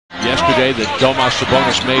yesterday that Domas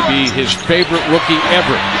Sabonis may be his favorite rookie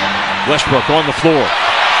ever. Westbrook on the floor.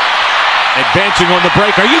 Advancing on the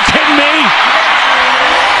break. Are you kidding me?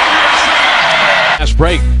 Last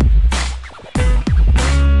break.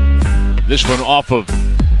 This one off of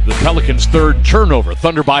the Pelicans' third turnover.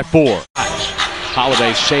 Thunder by 4.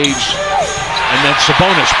 Holiday saves. And then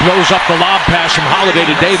Sabonis blows up the lob pass from Holiday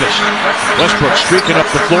to Davis. Westbrook streaking up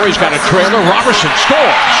the floor. He's got a trailer. Roberson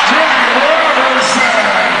scores.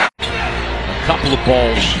 A couple of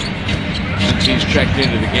balls since he's checked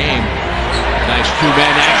into the game. Nice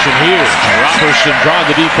two-man action here. Roberson drawing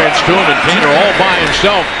the defense to him, and Tanner all by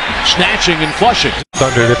himself, snatching and flushing.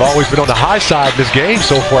 Thunder, they've always been on the high side of this game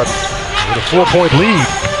so far. With a 4-point lead.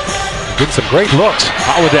 Getting some great looks.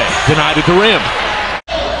 Holiday denied at the rim.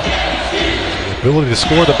 Ability to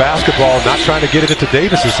score the basketball, not trying to get it into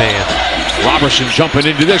Davis's hands. Roberson jumping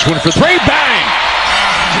into this one for 3. Bang!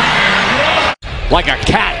 Like a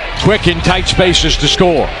cat, quick in tight spaces to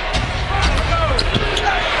score.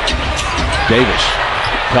 Davis,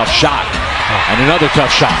 tough shot, and another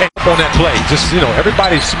tough shot. On that play, just,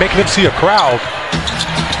 everybody's making him see a crowd.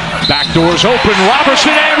 Back doors open,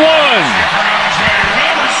 Roberson and one!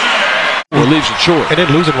 Or leaves it short. And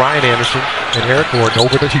then losing Ryan Anderson and Eric Gordon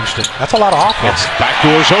over to Houston. That's a lot of offense. Back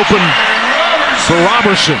doors open for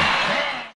Roberson.